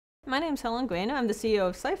My name's Helen Greiner. I'm the CEO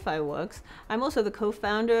of CyPhy Works. I'm also the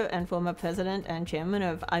co-founder and former president and chairman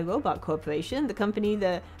of iRobot Corporation, the company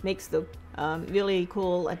that makes the really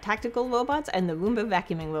cool tactical robots and the Roomba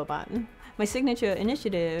vacuuming robot. My signature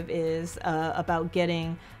initiative is about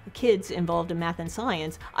getting kids involved in math and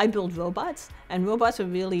science. I build robots, and robots are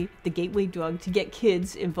really the gateway drug to get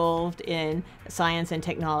kids involved in science and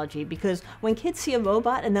technology, because when kids see a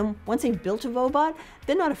robot and then once they've built a robot,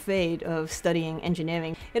 they're not afraid of studying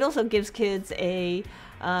engineering. It also gives kids a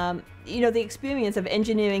the experience of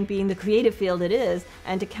engineering being the creative field it is,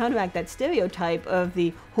 and to counteract that stereotype of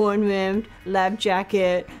the horn-rimmed, lab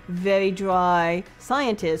jacket, very dry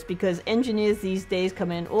scientist, because engineers these days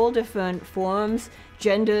come in all different forms,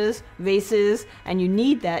 genders, races, and you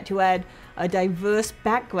need that to add a diverse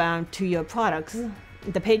background to your products.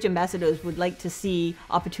 The Page Ambassadors would like to see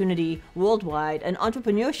opportunity worldwide, and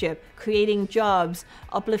entrepreneurship, creating jobs,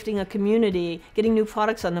 uplifting a community, getting new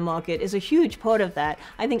products on the market is a huge part of that.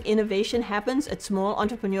 I think innovation happens at small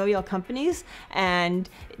entrepreneurial companies, and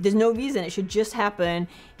there's no reason it should just happen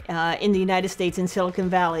in the United States, in Silicon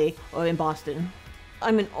Valley, or in Boston.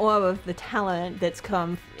 I'm in awe of the talent that's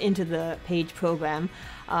come into the Page program.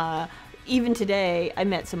 Even today, I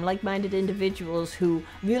met some like-minded individuals who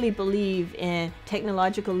really believe in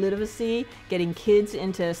technological literacy, getting kids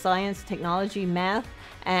into science, technology, math,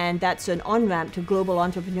 and that's an on-ramp to global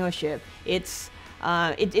entrepreneurship. It's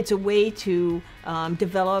a way to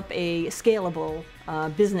develop a scalable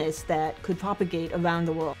business that could propagate around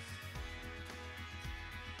the world.